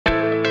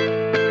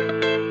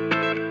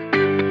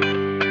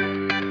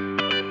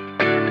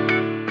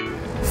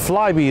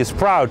Flybe is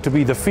proud to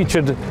be the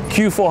featured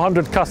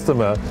Q400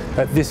 customer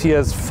at this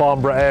year's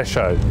Farnborough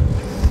Airshow.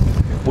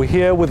 We're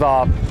here with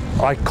our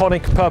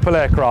iconic purple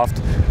aircraft,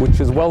 which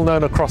is well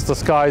known across the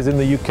skies in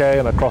the UK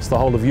and across the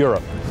whole of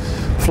Europe.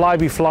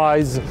 Flybe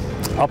flies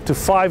up to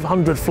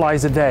 500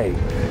 flies a day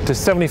to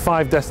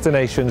 75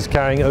 destinations,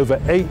 carrying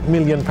over 8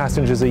 million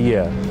passengers a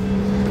year.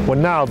 We're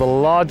now the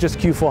largest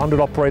Q400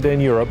 operator in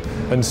Europe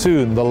and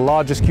soon the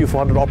largest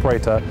Q400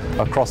 operator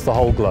across the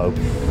whole globe.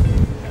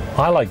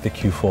 I like the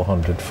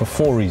Q400 for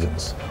 4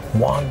 reasons.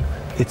 1,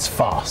 it's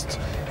fast.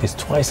 It's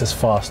twice as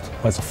fast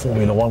as a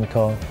Formula 1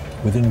 car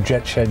within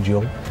jet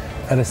schedule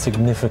at a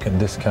significant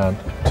discount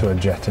to a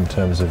jet in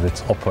terms of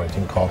its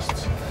operating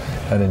costs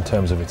and in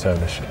terms of its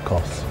ownership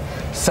costs.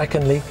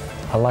 Secondly,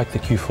 I like the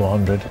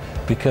Q400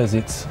 because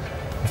it's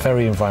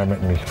very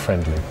environmentally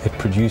friendly. It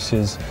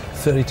produces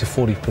 30 to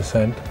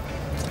 40%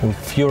 with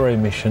fewer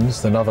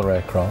emissions than other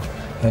aircraft,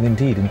 and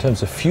indeed in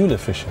terms of fuel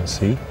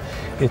efficiency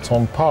it's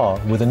on par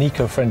with an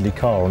eco-friendly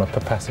car on a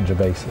per passenger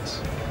basis.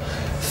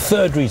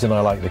 Third reason I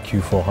like the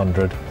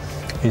Q400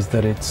 is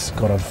that it's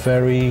got a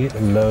very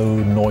low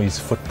noise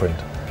footprint,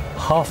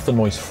 half the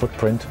noise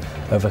footprint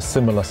of a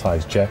similar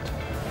sized jet.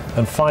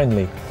 And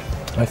finally,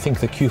 I think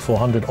the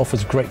Q400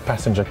 offers great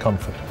passenger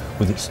comfort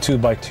with its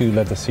 2x2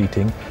 leather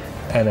seating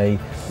and a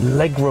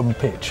legroom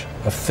pitch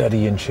of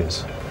 30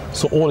 inches.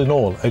 So all in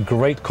all, a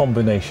great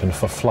combination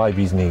for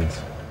Flybe's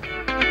needs.